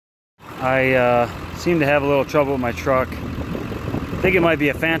I seem to have a little trouble with my truck. I think it might be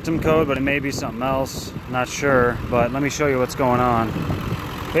a phantom code, but it may be something else. Not sure, but let me show you what's going on.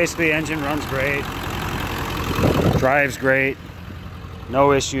 Basically, engine runs great, drives great,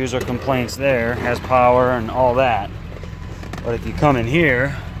 no issues or complaints there, has power and all that. But if you come in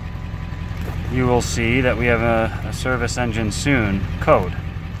here, you will see that we have a service engine soon code.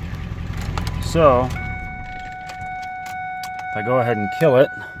 So, if I go ahead and kill it,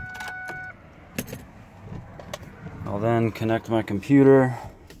 I'll then connect my computer.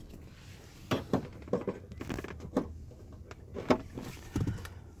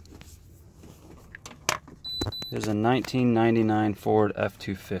 There's a 1999 Ford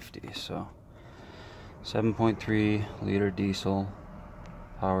F-250, so 7.3 liter diesel,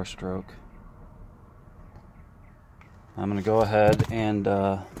 Powerstroke. I'm going to go ahead and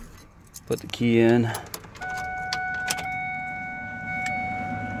put the key in.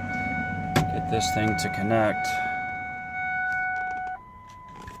 Get this thing to connect.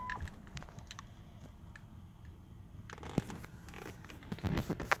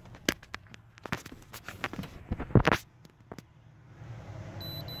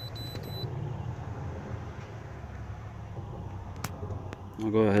 I'll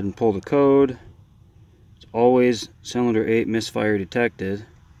go ahead and pull the code. It's always cylinder 8 misfire detected.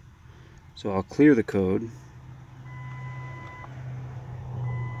 So I'll clear the code.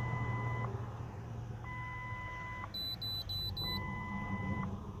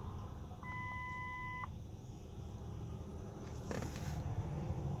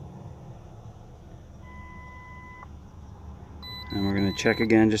 And we're going to check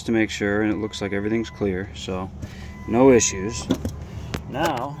again just to make sure, and it looks like everything's clear, so no issues.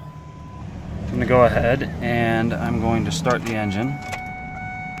 Now, I'm going to go ahead and I'm going to start the engine.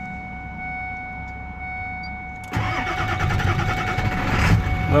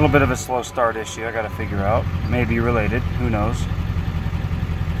 A little bit of a slow start issue I got to figure out. Maybe related, who knows.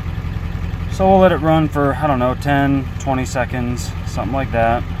 So we'll let it run for, I don't know, 10, 20 seconds, something like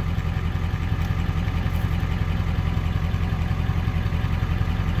that.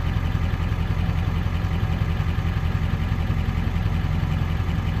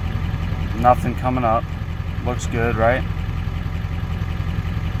 Nothing coming up. Looks good, right?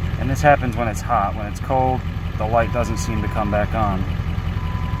 And this happens when it's hot. When it's cold, the light doesn't seem to come back on.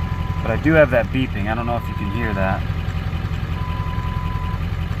 But I do have that beeping. I don't know if you can hear that.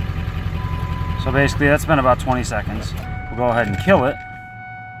 So basically, that's been about 20 seconds. We'll go ahead and kill it.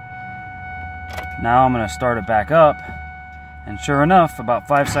 Now I'm going to start it back up. And sure enough, about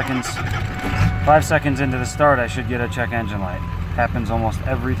 5 seconds into the start, I should get a check engine light. Happens almost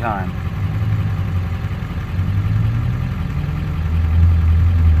every time.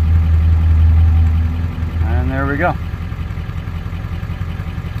 And there we go.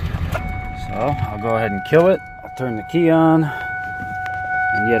 So I'll go ahead and kill it. I'll turn the key on.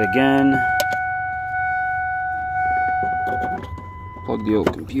 And yet again, plug the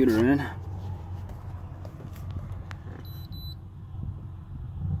old computer in.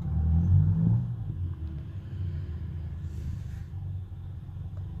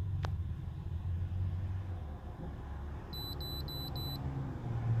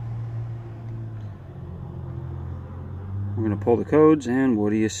 We're going to pull the codes, and what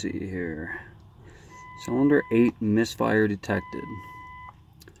do you see here? Cylinder 8 misfire detected.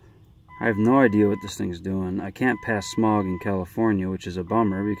 I have no idea what this thing's doing. I can't pass smog in California, which is a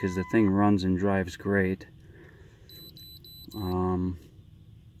bummer because the thing runs and drives great. I'm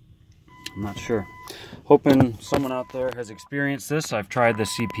not sure. Hoping someone out there has experienced this. I've tried the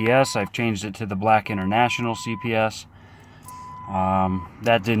CPS. I've changed it to the Black International CPS.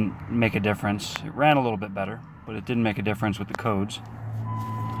 That didn't make a difference. It ran a little bit better, but it didn't make a difference with the codes.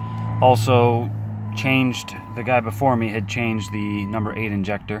 Also changed, the guy before me had changed the number 8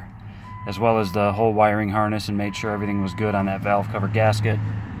 injector, as well as the whole wiring harness, and made sure everything was good on that valve cover gasket.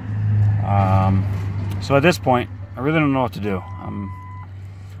 So at this point, I really don't know what to do. I'm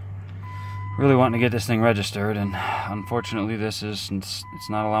really wanting to get this thing registered, and unfortunately it's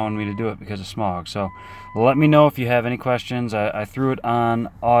not allowing me to do it because of smog. So let me know if you have any questions. I threw it on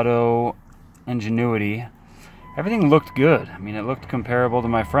auto ingenuity. Everything looked good. I mean, it looked comparable to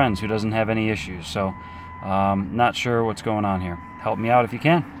my friend's who doesn't have any issues. So not sure what's going on here. Help me out if you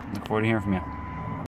can. Look forward to hearing from you.